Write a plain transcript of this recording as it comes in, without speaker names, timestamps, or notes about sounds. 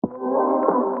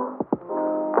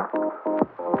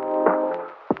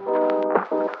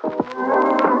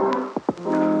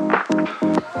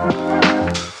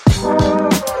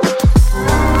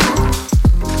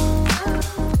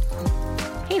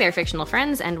there, fictional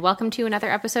friends, and welcome to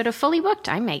another episode of Fully Booked.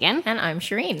 I'm Megan. And I'm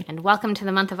Shireen. And welcome to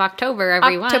the month of October,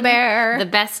 everyone. October. The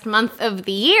best month of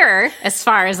the year, as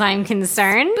far as I'm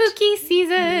concerned. Spooky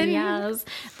season. Yes.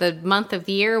 The month of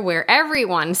the year where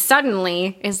everyone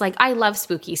suddenly is like, I love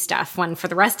spooky stuff. When for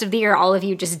the rest of the year, all of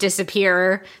you just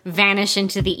disappear, vanish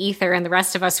into the ether, and the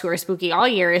rest of us who are spooky all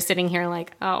year is sitting here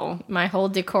like, oh. My whole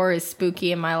decor is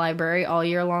spooky in my library all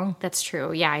year long. That's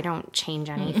true. Yeah, I don't change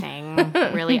anything,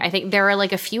 really. I think there are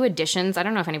like a few additions. I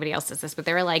don't know if anybody else does this, but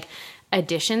there are like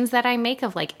additions that I make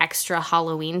of like extra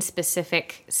Halloween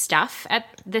specific stuff at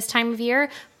this time of year,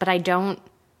 but I don't.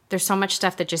 There's so much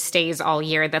stuff that just stays all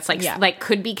year that's like like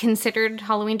could be considered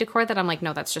Halloween decor that I'm like,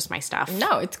 no, that's just my stuff.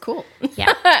 No, it's cool.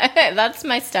 Yeah. That's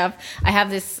my stuff. I have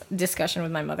this discussion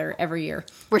with my mother every year.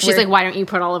 Where she's like, why don't you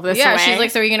put all of this away? Yeah, she's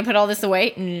like, so are you going to put all this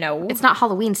away? No. It's not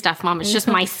Halloween stuff, Mom. It's just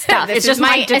my stuff. It's just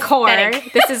my decor.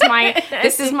 This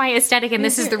is my aesthetic, and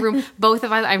this is the room. Both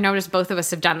of us, I've noticed both of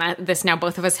us have done this now.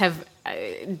 Both of us have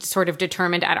sort of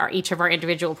determined at each of our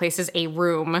individual places a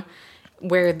room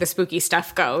where the spooky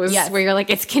stuff goes, where you're like,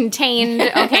 it's contained,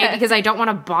 okay, because I don't want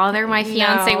to bother my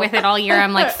fiance with it all year.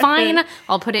 I'm like, fine,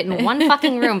 I'll put it in one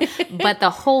fucking room, but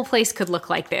the whole place could look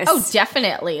like this. Oh,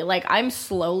 definitely. Like, I'm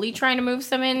slowly trying to move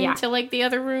some into, like, the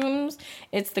other rooms.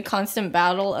 It's the constant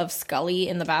battle of Scully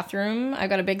in the bathroom. I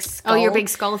got a big skull. Oh, your big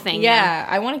skull thing. Yeah,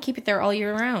 I want to keep it there all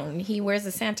year round. He wears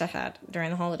a Santa hat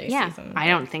during the holiday season. I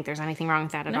don't think there's anything wrong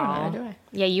with that at all. No, do I?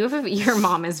 Yeah, your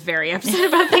mom is very upset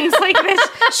about things like this.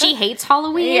 She hates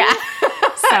Halloween. Yeah.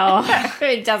 So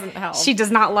it doesn't help. She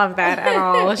does not love that at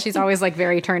all. She's always like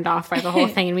very turned off by the whole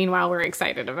thing. And meanwhile, we're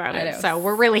excited about it. So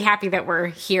we're really happy that we're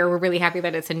here. We're really happy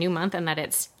that it's a new month and that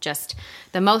it's just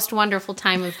the most wonderful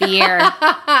time of the year.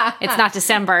 It's not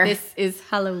December. This is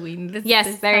Halloween. There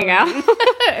you go.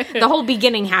 The whole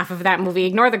beginning half of that movie.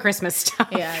 Ignore the Christmas stuff.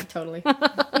 Yeah, totally.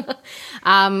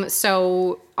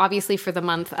 So obviously for the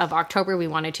month of October, we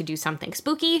wanted to do something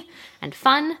spooky and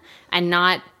fun and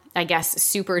not, I guess,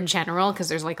 super general, because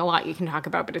there's like a lot you can talk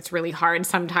about, but it's really hard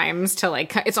sometimes to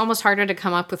like, it's almost harder to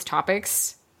come up with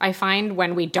topics, I find,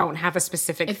 when we don't have a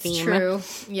specific theme.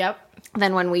 It's true. Yep.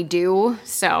 Than when we do.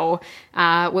 So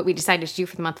what we decided to do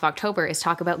for the month of October is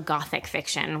talk about Gothic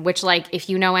fiction, which, like, if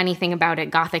you know anything about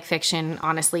it, Gothic fiction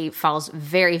honestly falls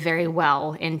very, very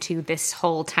well into this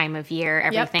whole time of year.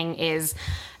 Everything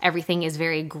is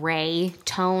very gray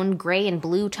and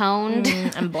blue toned.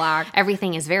 And black.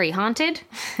 Everything is very haunted,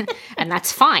 and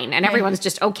that's fine. And everyone's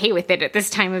just okay with it at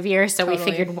this time of year. So we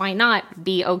figured, why not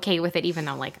be okay with it, even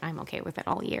though, like, I'm okay with it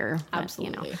all year. But,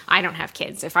 absolutely. You know, I don't have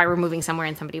kids. If I were moving somewhere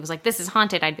and somebody was like, this is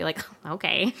haunted, I'd be like,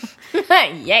 okay.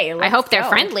 Yay, I hope they're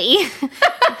friendly.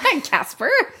 Casper.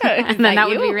 And then that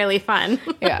would be really fun.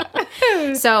 Yeah.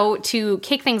 So to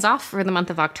kick things off for the month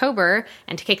of October,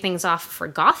 and to kick things off for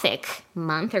Gothic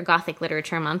month, or Gothic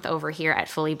literature month over here at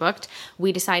Fully Booked,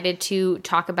 we decided to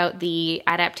talk about the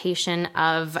adaptation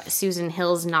of Susan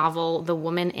Hill's novel, The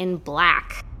Woman in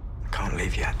Black. I can't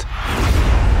leave yet.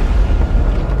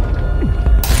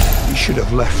 You should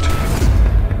have left.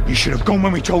 You should have gone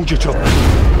when we told you to.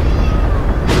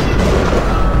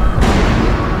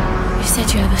 You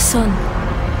said you have a son.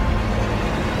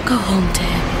 Go home to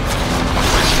him.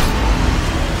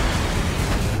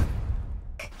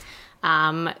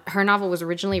 Her novel was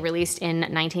originally released in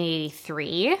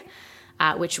 1983,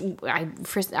 which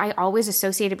I always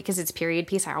associate it, because it's period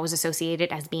piece. I always associate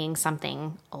it as being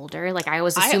something older. Like, I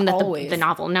always assume that the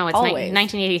novel. No, it's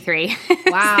 1983.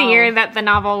 Wow. It's the year that the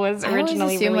novel was originally I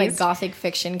always assume released. like Gothic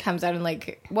fiction comes out in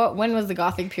like when was the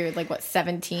Gothic period? Like what,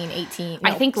 17, 18? No,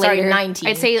 I think later. 19.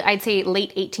 I'd say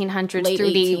late 1800s through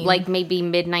 18. The like maybe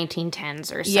mid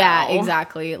 1910s or so. Yeah,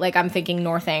 exactly. Like I'm thinking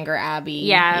Northanger Abbey.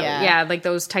 Yeah, like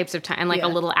those types of time, and like a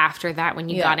little after that when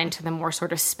you got into the more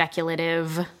sort of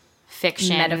speculative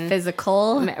fiction,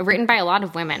 metaphysical, written by a lot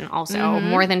of women also,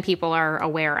 more than people are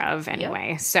aware of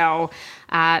anyway. So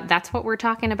that's what we're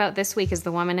talking about this week, is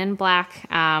The Woman in Black.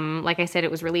 Like I said,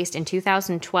 it was released in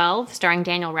 2012, starring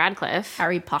Daniel Radcliffe.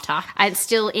 Harry Potter. It's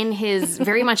still in his,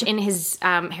 very much in his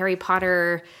Harry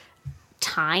Potter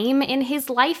time in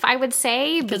his life, I would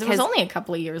say, because it was only a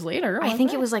couple of years later. I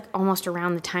think it was like almost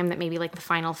around the time that maybe like the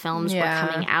final films were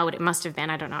coming out. It must have been,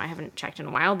 I don't know, I haven't checked in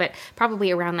a while, but probably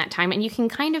around that time. And you can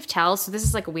kind of tell, so this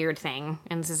is like a weird thing,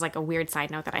 and this is like a weird side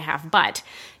note that I have, but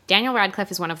Daniel Radcliffe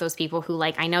is one of those people who,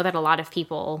 like, I know that a lot of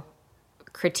people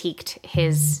critiqued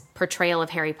his portrayal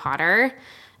of Harry Potter,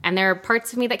 And there are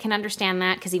parts of me that can understand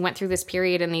that, because he went through this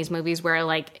period in these movies where,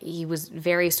 like, he was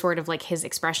very sort of, like, his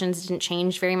expressions didn't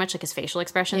change very much, like his facial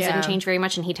expressions didn't change very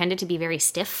much, and he tended to be very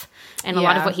stiff in a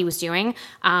lot of what he was doing.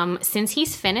 Since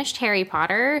he's finished Harry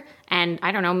Potter and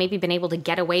I don't know, maybe been able to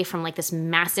get away from like this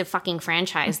massive fucking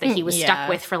franchise that he was stuck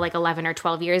with for like 11 or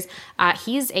 12 years.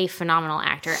 He's a phenomenal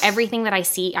actor. Everything that I've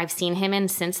seen him in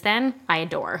since then, I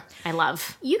adore. I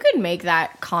love. You could make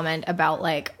that comment about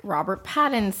like Robert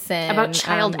Pattinson, about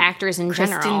child actors in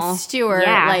Kristen general. Stewart,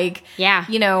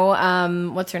 you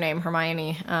know, what's her name?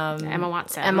 Hermione, Emma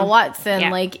Watson.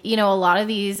 Yeah. Like, you know, a lot of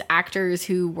these actors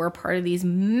who were part of these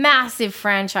massive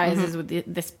franchises with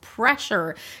this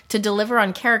pressure to deliver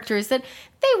on characters that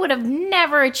they would have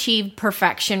never achieved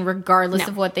perfection regardless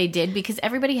of what they did, because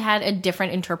everybody had a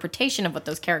different interpretation of what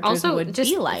those characters would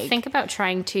be like. Think about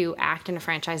trying to act in a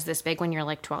franchise this big when you're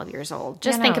like 12 years old.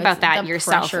 Just think about that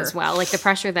yourself as well. Like the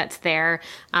pressure that's there.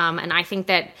 And I think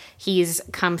that he's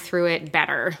come through it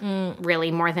better,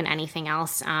 really, more than anything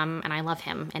else. And I love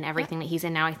him and everything that he's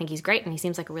in now. I think he's great and he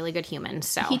seems like a really good human.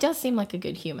 So he does seem like a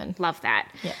good human. Love that.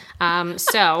 Yeah.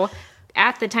 So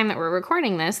at the time that we're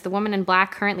recording this, The Woman in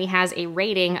Black currently has a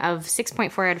rating of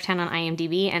 6.4 out of 10 on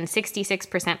IMDb and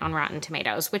 66% on Rotten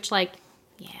Tomatoes, which, like,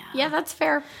 yeah, that's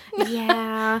fair.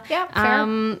 Yeah.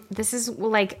 Fair. This is,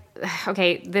 like,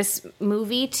 okay, this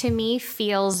movie to me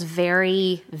feels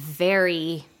very,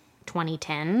 very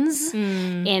 2010s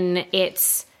in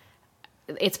its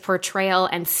portrayal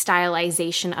and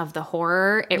stylization of the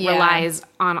horror. It relies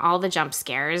on all the jump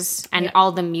scares and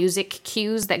all the music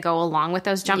cues that go along with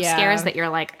those jump scares that you're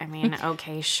like, I mean,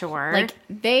 okay, sure. Like,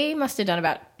 they must have done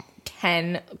about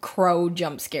 10 crow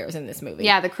jump scares in this movie.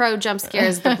 Yeah, the crow jump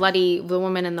scares, the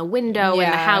woman in the window in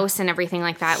the house and everything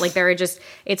like that. Like, there are just,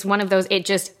 it's one of those,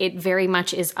 it very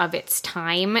much is of its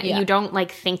time. Yeah. You don't,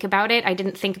 like, think about it. I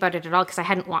didn't think about it at all because I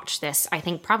hadn't watched this, I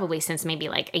think, probably since maybe,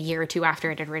 like, a year or two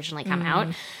after it had originally come out.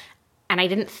 And I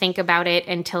didn't think about it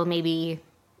until maybe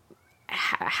a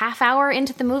half hour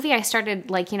into the movie. I started,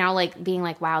 like, you know, like, being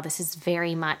like, wow, this is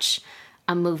very much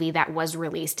a movie that was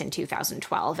released in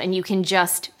 2012, and you can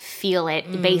just feel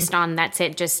it based on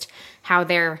just how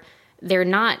they're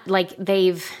not, like,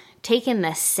 they've taken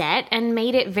the set and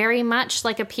made it very much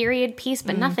like a period piece,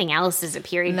 but nothing else is a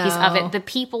period piece of it. The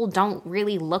people don't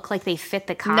really look like they fit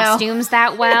the costumes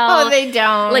that well. No, they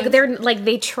don't. Like, they're like,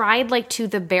 they tried like to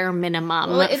the bare minimum.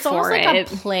 Well, it's almost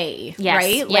like a play,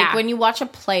 right? Yeah. Like when you watch a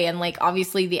play and like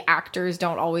obviously the actors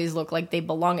don't always look like they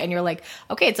belong, and you're like,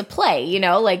 okay, it's a play, you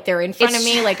know, like they're in front of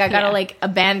me, like I gotta like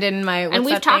abandon my. And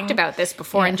we've talked about this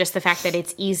before, and just the fact that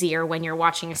it's easier when you're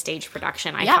watching a stage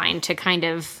production, I find, to kind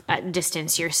of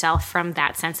distance yourself from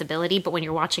that sensibility. But when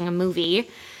you're watching a movie,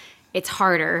 it's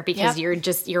harder because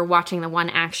you're watching the one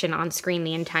action on screen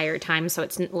the entire time, so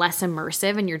it's less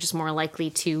immersive and you're just more likely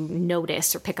to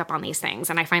notice or pick up on these things.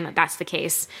 And I find that that's the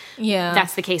case. Yeah,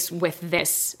 that's the case with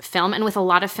this film and with a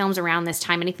lot of films around this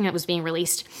time. Anything that was being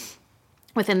released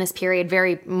within this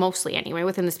period, mostly anyway,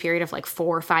 within this period of like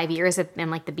 4 or 5 years in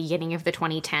like the beginning of the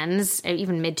 2010s,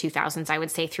 even mid 2000s, I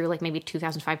would say, through like maybe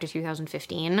 2005 to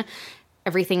 2015.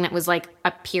 Everything that was like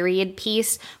a period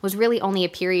piece was really only a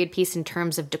period piece in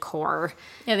terms of decor.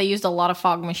 Yeah, they used a lot of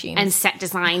fog machines. And set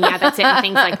design, that's it, and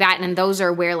things like that. And those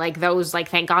are where like those, like,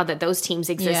 thank God that those teams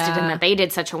existed and that they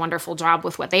did such a wonderful job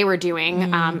with what they were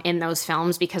doing in those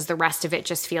films, because the rest of it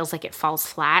just feels like it falls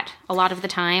flat a lot of the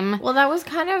time. Well, that was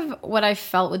kind of what I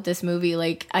felt with this movie.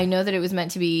 Like, I know that it was meant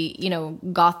to be, you know,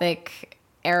 Gothic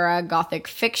era, Gothic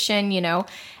fiction, you know,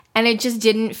 and it just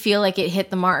didn't feel like it hit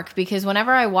the mark, because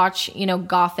whenever I watch, you know,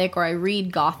 Gothic or I read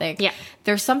Gothic,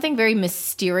 there's something very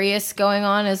mysterious going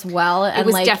on as well. And it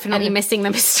was definitely missing the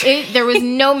mystery. There was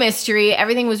no mystery.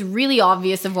 Everything was really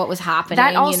obvious of what was happening.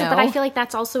 That also, you know? But I feel like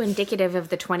that's also indicative of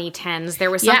the 2010s.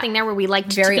 There was something there where we liked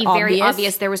to be very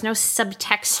obvious. There was no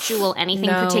subtextual anything,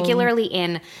 particularly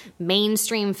in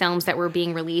mainstream films that were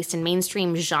being released, and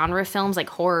mainstream genre films like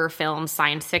horror films,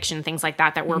 science fiction, things like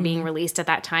that were being released at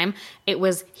that time. It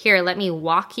was, here, let me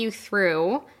walk you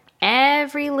through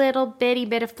every little bitty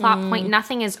bit of plot point.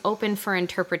 Nothing is open for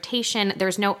interpretation.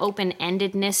 There's no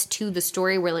open-endedness to the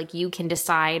story where like you can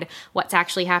decide what's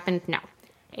actually happened. No.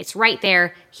 It's right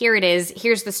there. Here it is.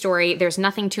 Here's the story. There's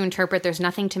nothing to interpret. There's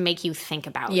nothing to make you think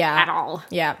about at all.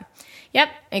 Yeah. Yep,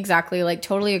 exactly. Like,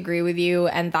 totally agree with you.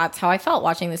 And that's how I felt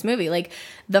watching this movie. Like,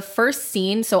 the first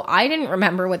scene, so I didn't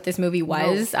remember what this movie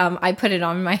was. No. I put it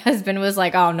on. My husband was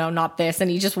like, oh, no, not this. And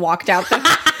he just walked out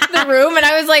the the room, and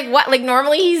I was like, what? Like,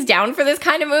 normally he's down for this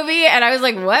kind of movie, and I was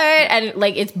like, what? And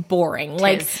like, it's boring.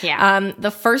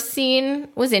 The first scene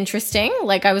was interesting.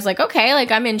 Like, I was like, okay,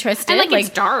 like, I'm interested. And like, it's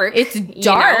dark. It's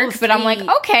dark, but I'm like,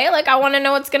 okay, like, I want to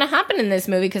know what's going to happen in this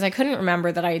movie, because I couldn't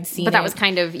remember that I had seen it. But that was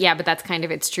kind of, but that's kind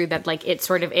of, it's true that like, it's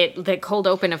sort of, the cold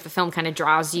open of the film kind of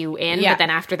draws you in, but then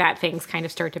after that, things kind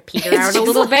of start to peter out a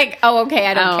little bit. Oh, okay,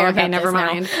 I don't care about never this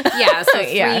mind. now. Yeah, so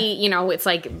it's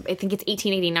like, I think it's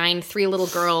 1889, 3 little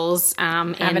girls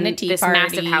having a tea this party.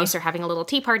 Massive house are having a little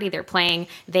tea party. They're playing.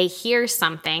 They hear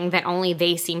something that only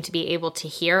they seem to be able to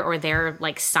hear, or they're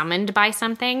like summoned by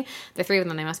something. The 3 of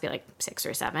them, they must be like 6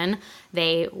 or 7.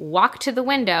 They walk to the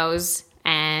windows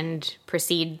and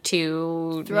proceed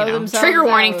to trigger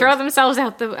warning, throw themselves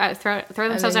out the throw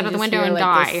themselves out of the window and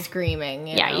die. Screaming,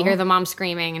 you hear the mom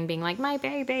screaming and being like, "My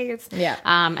babies!"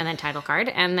 And then title card,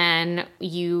 and then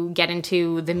you get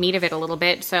into the meat of it a little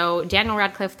bit. So Daniel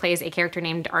Radcliffe plays a character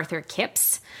named Arthur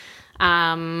Kipps.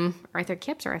 Arthur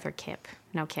Kipps or Arthur Kipp?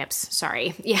 No, Kipps.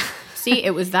 Sorry. Yeah. See,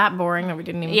 it was that boring that we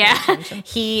didn't even pay attention.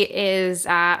 He is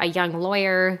a young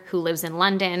lawyer who lives in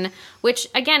London, which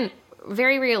again,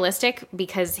 very realistic,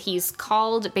 because he's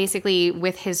called basically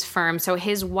with his firm. So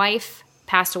his wife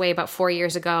passed away about 4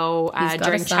 years ago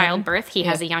during childbirth. He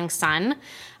has a young son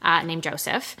named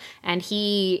Joseph, and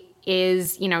he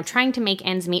is, trying to make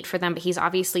ends meet for them, but he's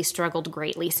obviously struggled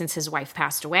greatly since his wife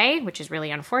passed away, which is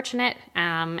really unfortunate.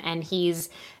 And he's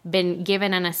been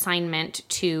given an assignment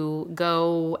to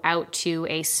go out to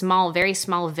a very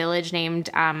small village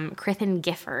named Crithen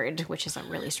Gifford, which is a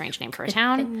really strange name for a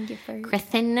town.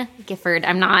 Crithen Gifford.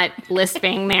 I'm not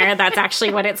lisping there. That's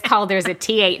actually what it's called. There's a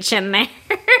TH in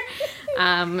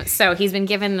there. So he's been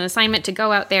given an assignment to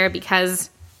go out there because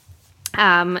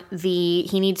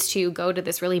he needs to go to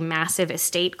this really massive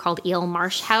estate called Eel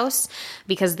Marsh House,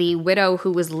 because the widow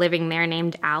who was living there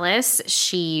named Alice,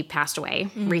 she passed away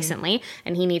recently,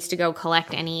 and he needs to go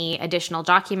collect any additional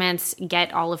documents,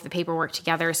 get all of the paperwork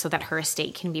together so that her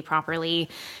estate can be properly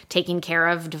taken care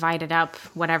of, divided up,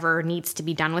 whatever needs to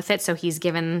be done with it. So he's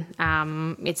given,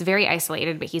 it's very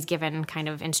isolated, but he's given kind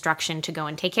of instruction to go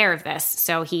and take care of this.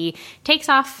 So he takes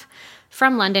off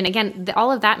from London. Again,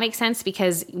 all of that makes sense,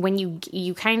 because when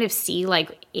you kind of see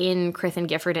like in Crithen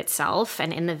Gifford itself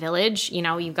and in the village,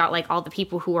 you've got like all the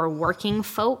people who are working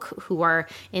folk who are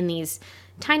in these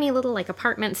tiny little like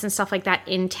apartments and stuff like that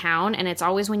in town. And it's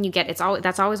always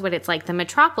that's always what it's like. The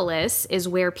metropolis is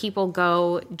where people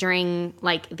go during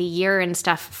like the year and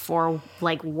stuff for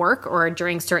like work, or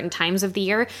during certain times of the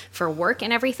year for work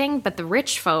and everything. But the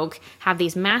rich folk have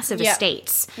these massive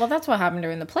estates. Well, that's what happened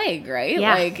during the plague, right?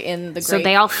 Yeah. Like in the so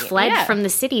they all fled from the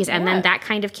cities, and then that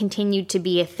kind of continued to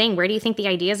be a thing. Where do you think the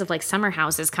ideas of like summer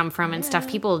houses come from and stuff?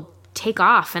 People take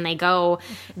off and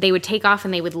they would take off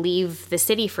and they would leave the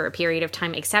city for a period of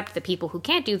time, except the people who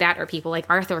can't do that are people like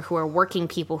Arthur, who are working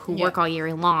people who work all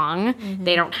year long.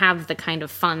 They don't have the kind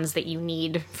of funds that you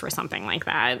need for something like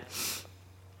that.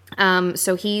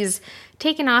 So he's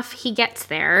taken off, he gets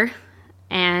there,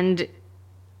 and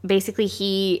basically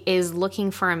he is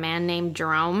looking for a man named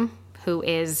Jerome, who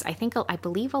is, I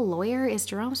believe, a lawyer. Is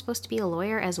Jerome supposed to be a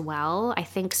lawyer as well? I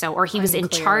think so. Or he was in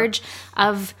charge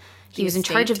of... He was in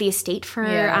charge of the estate for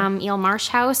Eel Marsh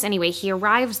House. Anyway, he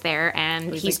arrives there,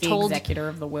 and he's like told... the executor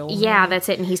of the will. Yeah, that's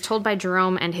it. And he's told by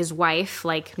Jerome and his wife,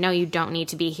 like, no, you don't need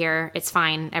to be here. It's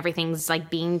fine. Everything's, like,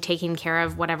 being taken care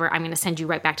of, whatever. I'm going to send you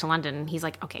right back to London. And he's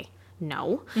like, okay,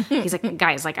 no. He's like,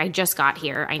 guys, like, I just got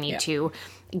here. I need to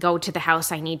go to the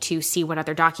house. I need to see what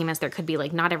other documents there could be.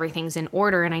 Like, not everything's in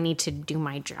order, and I need to do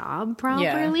my job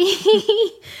properly.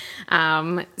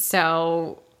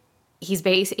 So... He's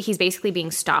basically being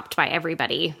stopped by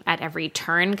everybody at every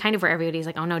turn, kind of, where everybody's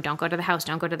like, oh no, don't go to the house,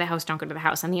 don't go to the house, don't go to the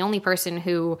house. And the only person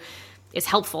who is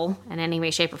helpful in any way,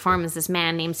 shape, or form is this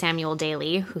man named Samuel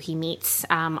Daly, who he meets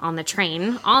on the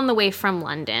train on the way from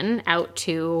London out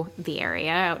to the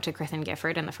area, out to Crithen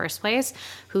Gifford in the first place,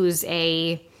 who's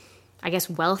a, I guess,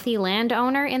 wealthy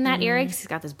landowner in that area, because he's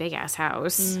got this big-ass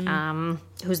house,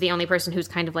 who's the only person who's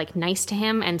kind of, like, nice to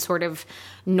him and sort of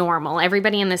normal.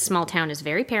 Everybody in this small town is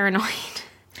very paranoid.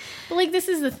 But, like, this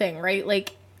is the thing, right?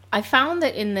 Like, I found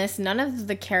that in this, none of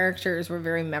the characters were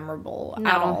very memorable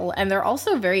at all. And they're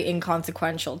also very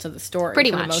inconsequential to the story for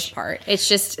the most part. It's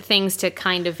just things to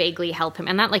kind of vaguely help him.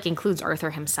 And that, like, includes Arthur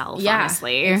himself,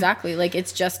 honestly. Exactly. Like,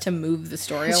 it's just to move the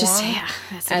story along.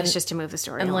 It's just to move the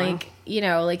story along. And,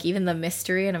 like, like, even the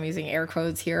mystery, and I'm using air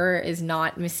quotes here, is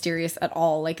not mysterious at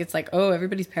all. Like, it's like, oh,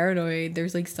 everybody's paranoid.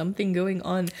 There's, like, something going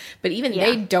on. But even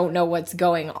they don't know what's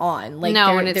going on. Like,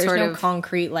 there's no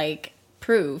concrete, like...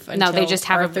 prove until they just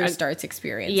have Arthur starts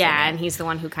experiencing it. and he's the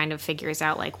one who kind of figures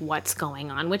out like what's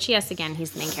going on, which yes, again,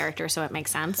 he's the main character, so it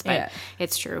makes sense, but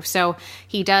it's true. So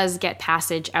he does get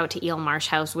passage out to Eel Marsh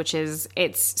House, which is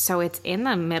it's in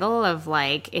the middle of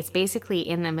like, it's basically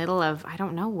in the middle of, I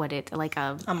don't know what it, like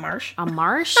a marsh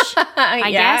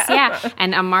I guess,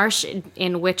 and a marsh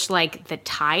in which like the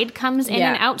tide comes in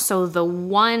and out, so the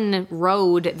one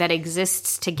road that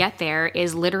exists to get there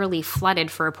is literally flooded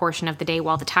for a portion of the day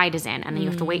while the tide is in, and then you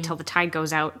have to wait till the tide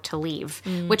goes out to leave.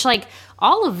 Which, like,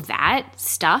 all of that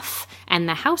stuff and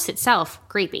the house itself,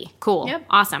 creepy, cool,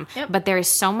 awesome. But there is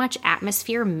so much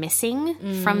atmosphere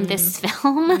missing from this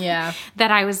film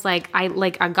that I was like,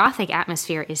 a Gothic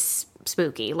atmosphere is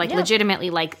spooky. Like, legitimately,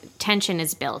 like, tension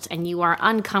is built, and you are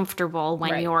uncomfortable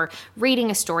when you're reading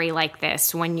a story like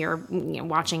this, when you're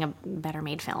watching a better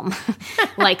made film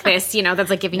like this, that's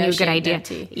like giving you a good idea.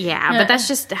 But that's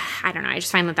just, I don't know. I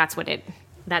just find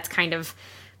that's kind of,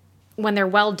 when they're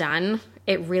well done,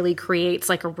 it really creates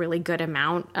like a really good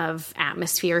amount of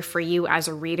atmosphere for you as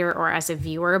a reader or as a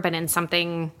viewer. But in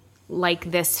something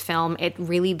like this film,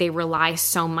 they rely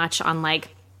so much on like,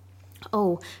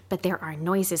 oh, but there are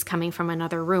noises coming from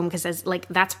another room, because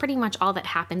that's pretty much all that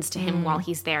happens to him while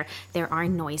he's there. There are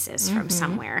noises from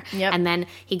somewhere. And then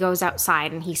he goes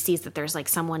outside and he sees that there's like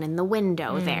someone in the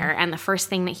window there. And the first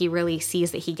thing that he really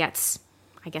sees that he gets,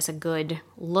 I guess, a good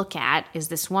look at is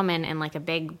this woman in like a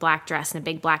big black dress and a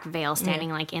big black veil standing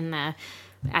like in the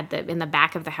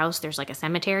back of the house. There's like a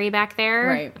cemetery back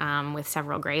there, with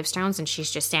several gravestones, and she's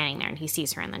just standing there, and he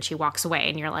sees her, and then she walks away,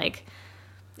 and you're like,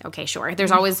 okay, sure.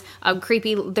 There's always a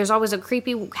creepy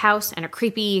house and a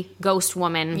creepy ghost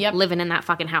woman living in that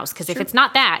fucking house. Because if it's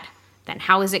not that, then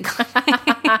how is it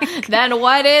Then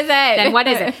what is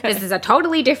it? This is a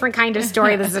totally different kind of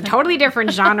story. This is a totally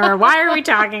different genre. Why are we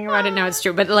talking about it? No, it's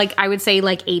true. But like, I would say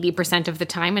like 80% of the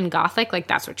time in Gothic, like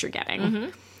that's what you're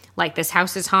getting. Like, this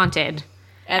house is haunted.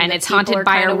 And it's haunted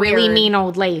by a really mean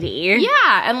old lady.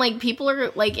 Yeah, and like, people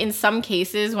are like, in some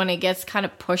cases when it gets kind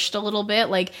of pushed a little bit,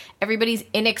 like, everybody's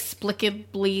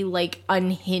inexplicably like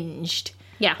unhinged.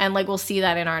 Yeah. And like, we'll see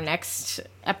that in our next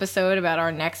episode about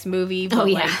our next movie. But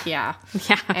Anyway.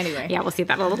 Yeah, we'll see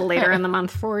that a little later in the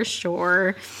month for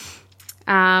sure.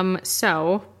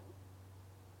 So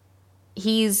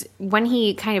when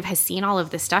he kind of has seen all of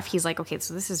this stuff, he's like, okay,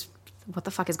 so this is, what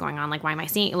the fuck is going on? Like, why am I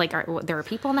seeing, like, there are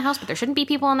people in the house, but there shouldn't be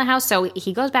people in the house. So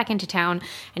he goes back into town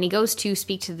and he goes to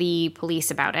speak to the police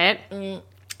about it.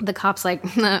 The cop's like,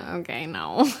 okay,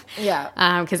 no.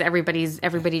 Yeah. Because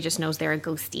everybody just knows there are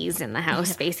ghosties in the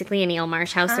house, basically, in Eel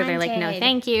Marsh House. So they're like, no,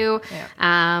 thank you.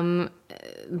 Yeah.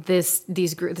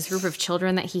 This group of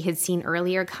children that he had seen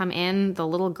earlier come in, the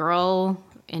little girl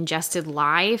ingested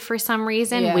lye for some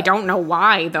reason. Yeah. We don't know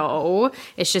why, though.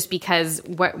 It's just because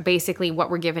what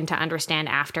we're given to understand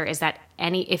after is that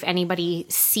if anybody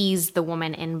sees the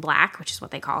woman in black, which is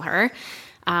what they call her,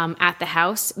 at the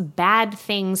house, bad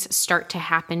things start to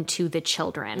happen to the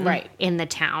children in the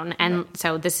town. And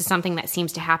so this is something that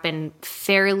seems to happen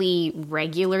fairly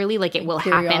regularly. Like, it will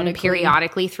happen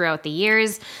periodically throughout the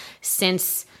years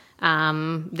since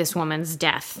this woman's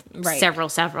death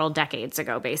several decades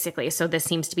ago, basically. So this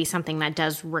seems to be something that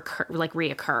does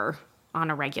reoccur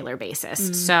on a regular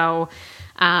basis. So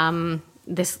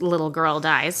this little girl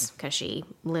dies because she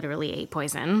literally ate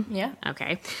poison. Yeah.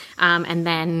 Okay. And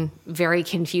then, very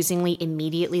confusingly,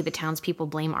 immediately the townspeople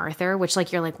blame Arthur, which,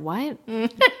 like, you're like, what?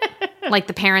 Like,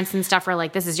 the parents and stuff are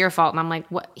like, this is your fault. And I'm like,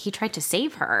 what? He tried to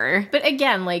save her. But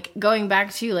again, like, going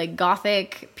back to, like,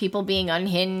 Gothic, people being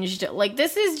unhinged, like,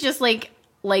 this is just, like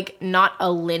not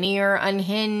a linear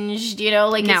unhinged,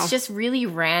 Like, it's just really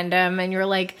random. And you're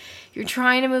like, you're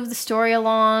trying to move the story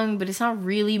along, but it's not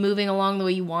really moving along the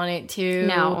way you want it to.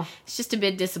 No. It's just a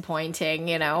bit disappointing,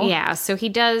 Yeah, so he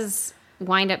does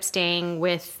wind up staying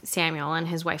with Samuel and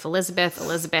his wife Elizabeth.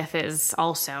 Elizabeth is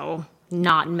also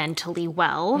not mentally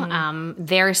well.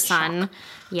 Their son,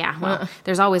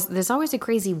 there's always a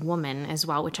crazy woman as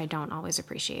well, which I don't always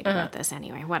appreciate about this.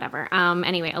 Anyway, whatever.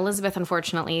 Anyway, Elizabeth,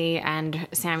 unfortunately, and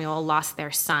Samuel lost their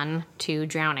son to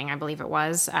drowning. I believe it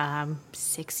was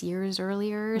 6 years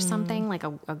earlier or something, like a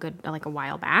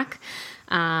while back.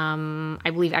 I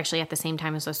believe actually at the same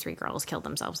time as those three girls killed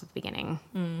themselves at the beginning,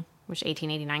 which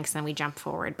 1889. Because then we jump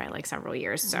forward by like several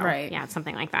years. So yeah, it's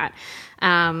something like that.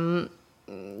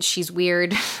 She's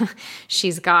weird.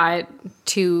 She's got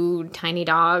 2 tiny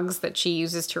dogs that she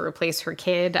uses to replace her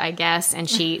kid, I guess. And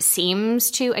she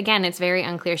seems to, again, it's very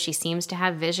unclear. She seems to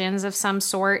have visions of some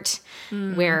sort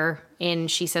where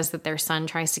she says that their son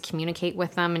tries to communicate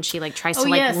with them, and she like tries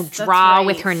to draw right.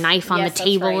 with her knife on the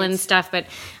table and stuff. But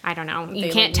I don't know.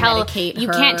 You can't tell. You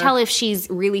can't tell if she's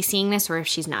really seeing this or if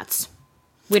she's nuts.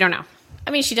 We don't know. I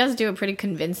mean, she does do a pretty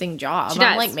convincing job. She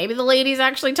does. I'm like, maybe the lady's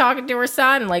actually talking to her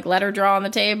son. Like, let her draw on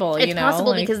the table. It's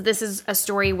possible because this is a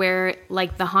story where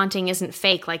like the haunting isn't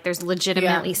fake. Like, there's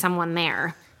legitimately someone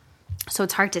there. So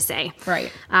it's hard to say.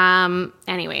 Right.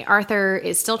 Anyway, Arthur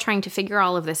is still trying to figure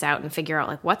all of this out and figure out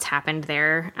like what's happened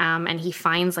there. And he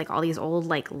finds like all these old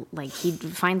like he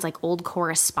finds like old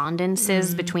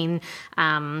correspondences between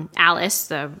Alice,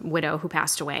 the widow who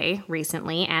passed away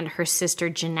recently, and her sister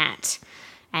Jeanette.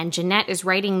 And Jeanette is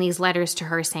writing these letters to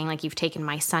her saying, like, you've taken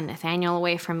my son Nathaniel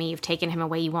away from me. You've taken him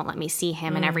away. You won't let me see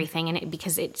him and everything. And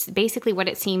because it's basically what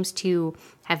it seems to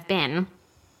have been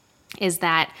is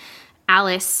that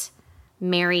Alice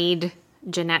married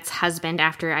Jeanette's husband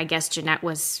after, I guess, Jeanette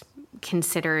was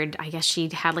considered, I guess she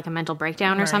had like a mental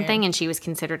breakdown or something, and she was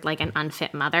considered like an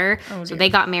unfit mother. So they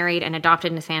got married and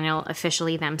adopted Nathaniel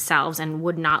officially themselves and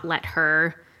would not let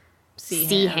her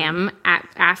see him.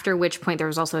 After which point there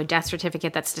was also a death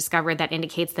certificate that's discovered that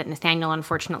indicates that Nathaniel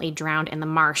unfortunately drowned in the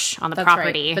marsh on the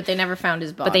property. Right. But they never found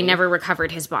his body. But they never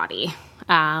recovered his body.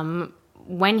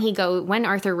 When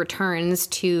Arthur returns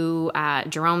to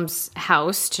Jerome's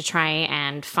house to try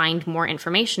and find more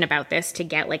information about this to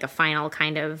get like a final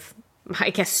kind of,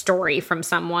 I guess, story from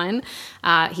someone,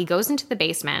 he goes into the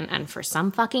basement, and for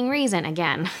some fucking reason,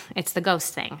 again, it's the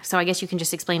ghost thing. So I guess you can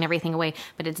just explain everything away,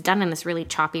 but it's done in this really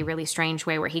choppy, really strange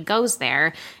way where he goes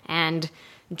there, and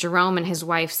Jerome and his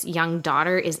wife's young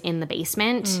daughter is in the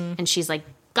basement, and she's like,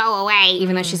 go away,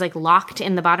 even though she's like locked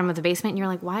in the bottom of the basement. And you're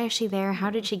like, why is she there? How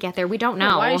did she get there? We don't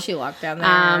know. Why is she locked down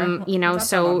there?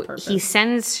 So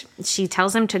she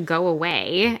tells him to go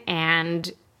away,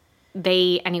 and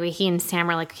he and Sam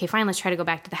are like, okay, fine, let's try to go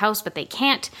back to the house, but they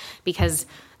can't because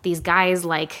these guys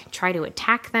like try to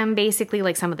attack them, basically.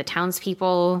 Like some of the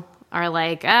townspeople are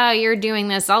like, oh, you're doing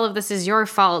this, all of this is your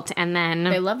fault. And then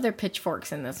they love their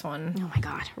pitchforks in this one. Oh my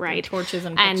God, right. Torches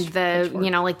and pitchforks.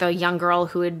 Like the young girl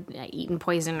who had eaten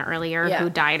poison earlier, who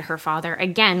died, her father,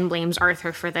 again, blames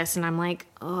Arthur for this. And I'm like,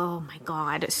 oh my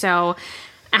God. So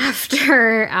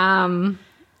after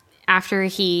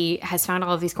he has found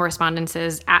all of these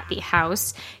correspondences at the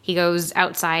house, he goes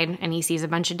outside and he sees a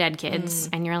bunch of dead kids.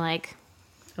 And you're like,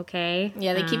 okay.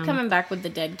 Yeah, they keep coming back with the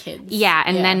dead kids. Yeah,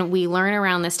 and then we learn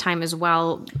around this time as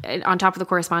well, on top of the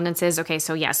correspondences,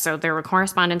 so there were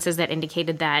correspondences that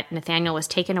indicated that Nathaniel was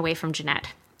taken away from Jeanette.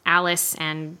 Alice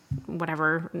and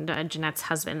whatever Jeanette's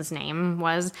husband's name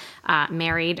was,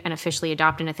 married and officially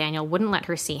adopted Nathaniel, wouldn't let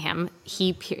her see him.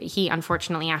 He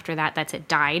unfortunately, after that's it,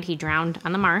 died. He drowned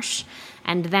on the marsh.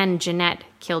 And then Jeanette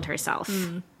killed herself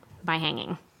by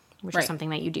hanging, which is something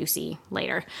that you do see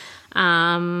later.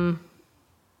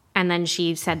 And then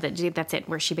she said that's it,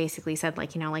 where she basically said,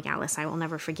 like, like, Alice, I will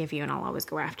never forgive you and I'll always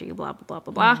go after you, blah, blah,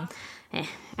 blah, blah, blah.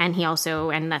 And he also,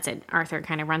 and that's it, Arthur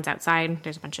kind of runs outside.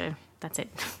 There's a bunch of, that's it,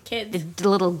 kids, the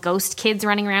little ghost kids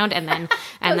running around. And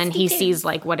then he sees,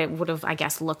 like, what it would have, I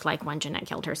guess, looked like when Jeanette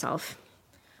killed herself.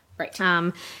 Right.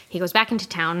 He goes back into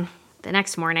town the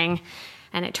next morning,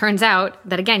 and it turns out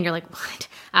that, again, you're like, what?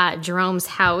 Jerome's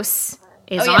house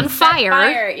is on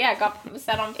fire. Yeah, got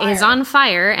set on fire. Is on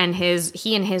fire, and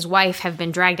he and his wife have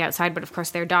been dragged outside, but of course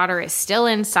their daughter is still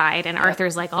inside, and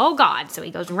Arthur's like, oh God. So he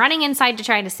goes running inside to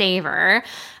try to save her,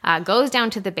 goes down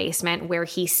to the basement where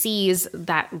he sees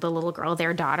that the little girl,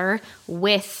 their daughter,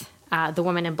 with the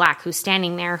woman in black who's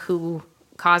standing there, who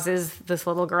causes this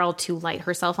little girl to light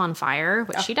herself on fire,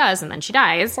 which she does, and then she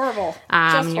dies. Horrible.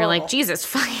 You're like, Jesus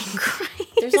fucking Christ.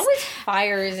 There's always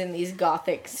fires in these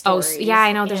Gothic stories. Oh, yeah,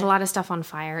 I know. There's a lot of stuff on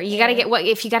fire. You gotta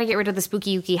if you gotta get rid of the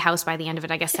spooky ooky house by the end of it,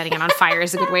 I guess setting it on fire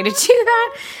is a good way to do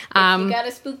that. If you got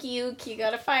a spooky ook, you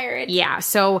gotta fire it. Yeah,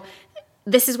 so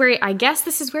this is where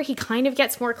he kind of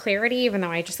gets more clarity, even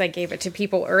though I just gave it to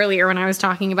people earlier when I was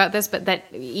talking about this, but that,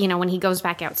 when he goes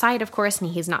back outside, of course, and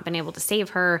he's not been able to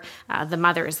save her, the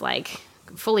mother is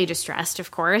fully distressed, of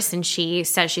course, and she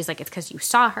says, she's like, it's because you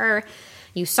saw her.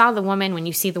 You saw the woman. When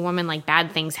you see the woman,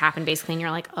 bad things happen, basically, and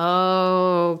you're like,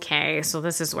 oh, okay, so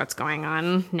this is what's going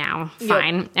on now.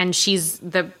 Fine.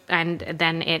 Yep. And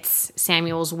then it's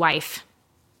Samuel's wife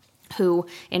who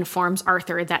informs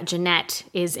Arthur that Jeanette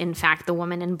is, in fact, the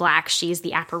woman in black. She's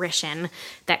the apparition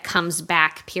that comes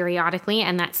back periodically,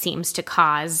 and that seems to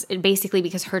cause, basically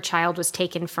because her child was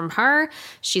taken from her,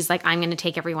 she's like, I'm going to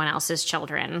take everyone else's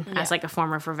children as, a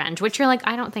form of revenge, which you're like,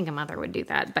 I don't think a mother would do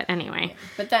that, but anyway.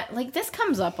 But that, this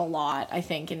comes up a lot, I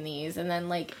think, in these, and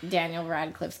then, Daniel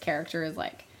Radcliffe's character is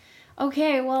like,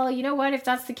 okay, well, you know what? If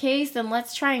that's the case, then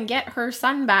let's try and get her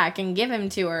son back and give him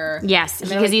to her. Yes,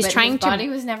 because he's trying to... His body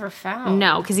was never found.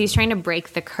 No, because he's trying to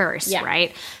break the curse,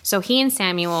 right? So he and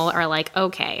Samuel are like,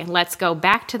 okay, let's go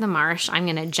back to the marsh. I'm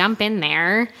going to jump in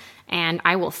there, and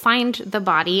I will find the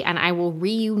body, and I will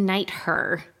reunite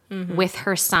her with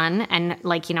her son, and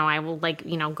like, you know, I will like,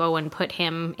 you know, go and put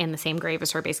him in the same grave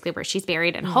as her, basically where she's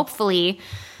buried, and hopefully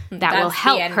that will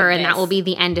help her, and that will be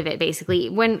the end of it, basically.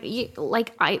 When you,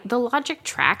 like, the logic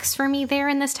tracks for me there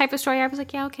in this type of story. I was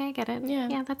like, yeah, okay, I get it.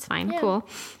 Yeah, that's fine, cool.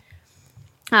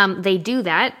 They do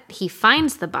that. He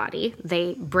finds the body.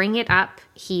 They bring it up.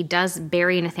 He does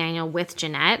bury Nathaniel with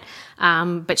Jeanette,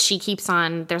 but she keeps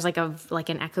on. There's like an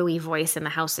echoey voice in the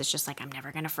house that's just like, "I'm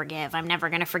never gonna forgive. I'm never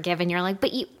gonna forgive." And you're like,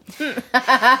 "But you,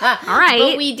 all right,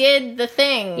 but we did the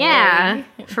thing." Yeah,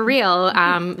 for real.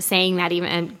 Saying that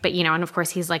even, but you know, and of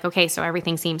course he's like, "Okay, so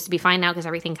everything seems to be fine now," because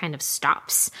everything kind of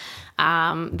stops.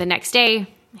 The next day,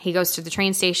 he goes to the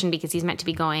train station because he's meant to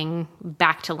be going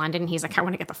back to London. He's like, I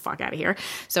want to get the fuck out of here.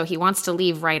 So he wants to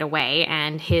leave right away.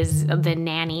 And the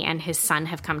nanny and his son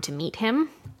have come to meet him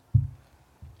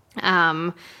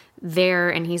there.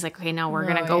 And he's like, okay, no, we're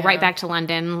going to go right back to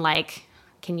London. Like,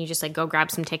 can you just like go grab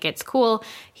some tickets? Cool.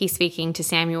 He's speaking to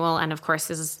Samuel. And of course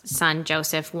his son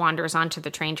Joseph wanders onto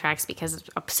the train tracks because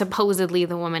supposedly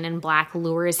the woman in black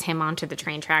lures him onto the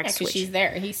train tracks. Because she's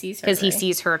there. He sees her. Because he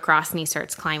sees her across and he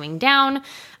starts climbing down.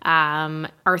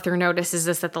 Arthur notices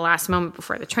this at the last moment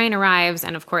before the train arrives.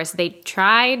 And of course they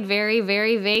tried very,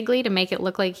 very vaguely to make it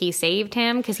look like he saved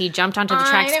him because he jumped onto the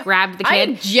tracks, grabbed the kid.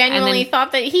 I genuinely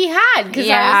thought that he had, because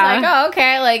I was like, oh,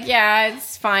 okay, like, yeah,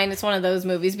 it's fine. It's one of those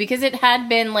movies, because it had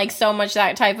been like so much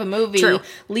that type of movie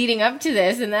leading up to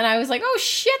this. And then I was like, oh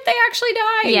shit, they actually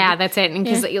died. Yeah, that's it. And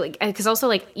because also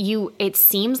like it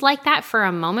seems like that for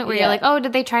a moment where you're like, oh,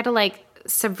 did they try to like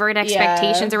subvert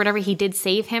expectations or whatever? He did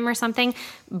save him or something,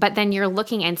 but then you're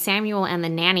looking and Samuel and the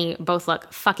nanny both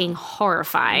look fucking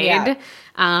horrified.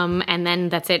 And then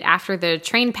that's it. After the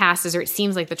train passes, or it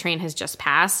seems like the train has just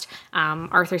passed,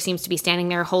 Arthur seems to be standing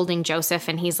there holding Joseph,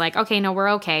 and he's like, okay, no,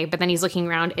 we're okay. But then he's looking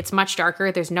around, it's much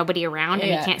darker, there's nobody around,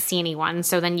 and he can't see anyone.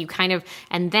 So then you kind of,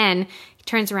 and then he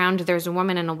turns around, there's a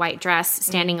woman in a white dress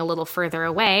standing a little further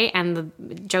away, and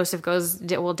Joseph goes,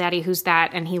 well, Daddy, who's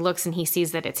that? And he looks and he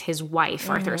sees that it's his wife,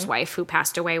 Arthur's wife, who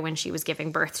passed away when she was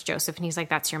giving birth to Joseph, and he's like,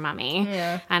 that's your mummy.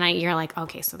 And you're like,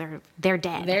 okay, so they're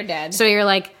dead. They're dead. So you're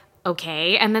like,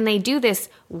 okay. And then they do this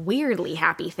weirdly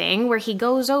happy thing where he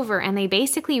goes over and they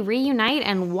basically reunite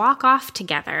and walk off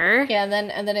together. Yeah,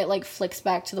 and then it like flicks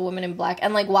back to the woman in black.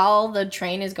 And like while the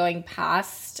train is going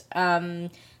past,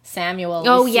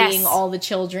 Samuel is seeing all the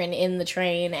children in the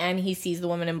train, and he sees the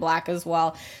woman in black as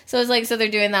well. So it's like, so they're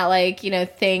doing that like, you know,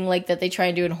 thing like that they try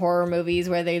and do in horror movies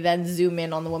where they then zoom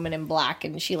in on the woman in black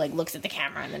and she like looks at the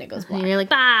camera and then it goes black. And you're like,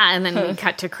 ah, and then we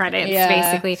cut to credits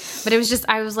basically. But it was just,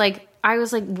 I was like,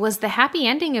 was the happy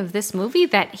ending of this movie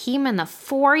that him and the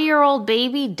 4-year-old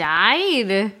baby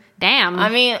died? Damn. I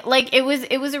mean, like it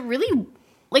was a really,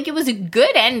 like it was a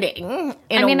good ending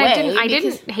in a way. I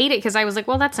didn't hate it because I was like,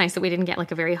 well, that's nice that we didn't get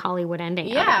like a very Hollywood ending.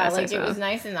 Yeah, out of this, like it was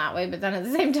nice in that way. But then at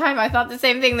the same time, I thought the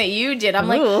same thing that you did. I'm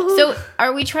like, so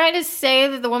are we trying to say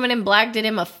that the woman in black did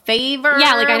him a favor?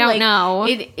 Yeah, like I don't know.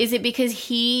 Is it because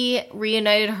he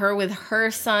reunited her with her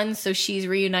son, so she's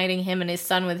reuniting him and his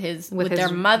son with their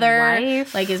mother,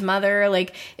 wife? like his mother?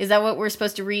 Like, is that what we're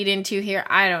supposed to read into here?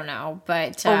 I don't know,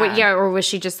 but or was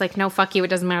she just like, no, fuck you, it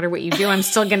doesn't matter what you do, I'm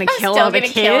still gonna kill all the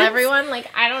kids. Kill everyone. Like,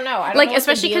 I don't know. I don't know what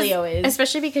the dealio is.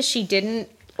 Especially because she didn't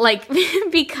how do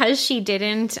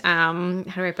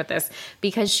I put this?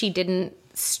 Because she didn't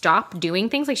stop doing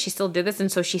things, like she still did this,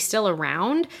 and so she's still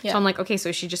around. So I'm like, okay, so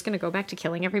is she just gonna go back to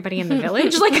killing everybody in the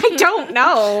village? Like, I don't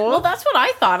know. Well, that's what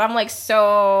I thought. I'm like,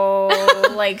 so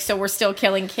we're still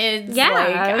killing kids? Yeah.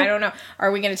 Like, I don't know. Are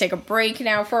we gonna take a break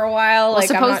now for a while? Well,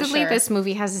 supposedly this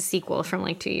movie has a sequel from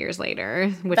like 2 years later,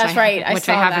 which that's right. I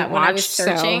saw haven't that watched, when I was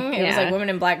searching. So, it was like Women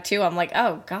in Black 2. I'm like,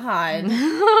 oh god.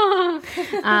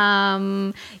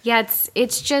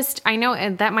 It's just, I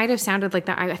know that might have sounded like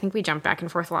that. I think we jumped back and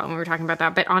forth a lot when we were talking about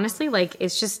that, but honestly, like,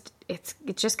 it's just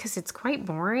because it's quite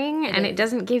boring and it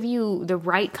doesn't give you the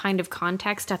right kind of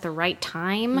context at the right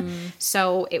time.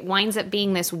 So it winds up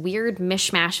being this weird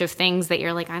mishmash of things that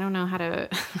you're like, I don't know how to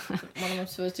what am I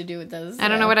supposed to do with this? I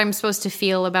don't know what I'm supposed to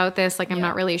feel about this. Like, I'm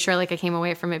not really sure. Like, I came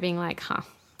away from it being like, huh.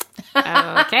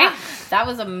 Okay. That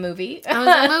was a movie. It was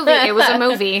a movie.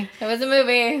 It was a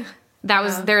movie. That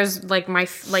was, there's like my,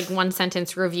 like one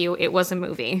sentence review. It was a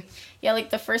movie. Yeah,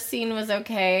 like the first scene was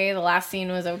okay. The last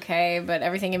scene was okay. But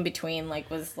everything in between like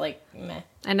was like meh.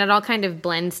 And it all kind of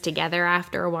blends together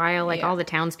after a while. Like all the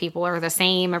townspeople are the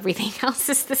same. Everything else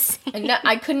is the same. No,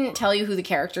 I couldn't tell you who the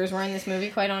characters were in this movie,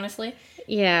 quite honestly.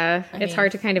 Yeah, it's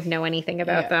hard to kind of know anything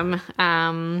about them.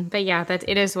 But yeah,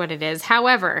 it is what it is.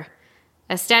 However,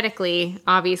 aesthetically,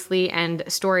 obviously, and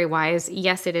story-wise,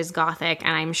 yes, it is Gothic,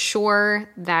 and I'm sure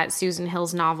that Susan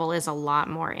Hill's novel is a lot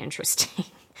more interesting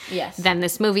than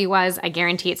this movie was. I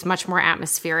guarantee it's much more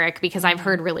atmospheric because I've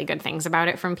heard really good things about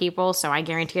it from people, so I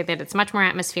guarantee that it's much more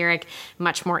atmospheric,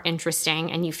 much more interesting,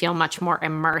 and you feel much more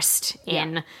immersed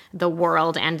in the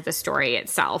world and the story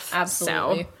itself.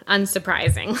 Absolutely. So,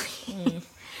 unsurprisingly.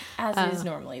 As is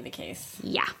normally the case.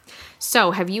 Yeah.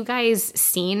 So, have you guys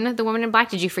seen The Woman in Black?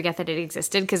 Did you forget that it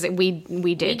existed? Because we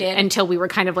did until we were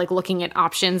kind of like looking at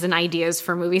options and ideas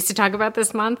for movies to talk about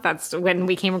this month. That's when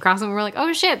we came across them. We were like,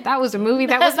 oh shit, that was a movie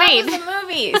that was made. That was a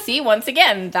movie. See, once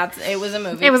again, it was a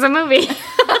movie. It was a movie.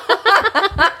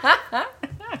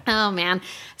 Oh, man.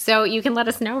 So you can let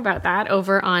us know about that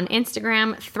over on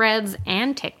Instagram, Threads,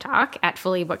 and TikTok at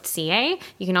FullyBookedCA.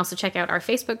 You can also check out our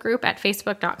Facebook group at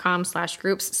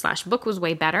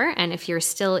facebook.com/groups/bookwaswaybetter. And if you're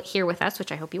still here with us,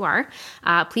 which I hope you are,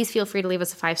 please feel free to leave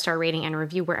us a 5-star rating and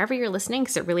review wherever you're listening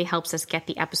because it really helps us get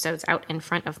the episodes out in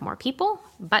front of more people.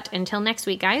 But until next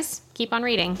week, guys, keep on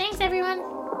reading. Thanks,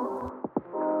 everyone.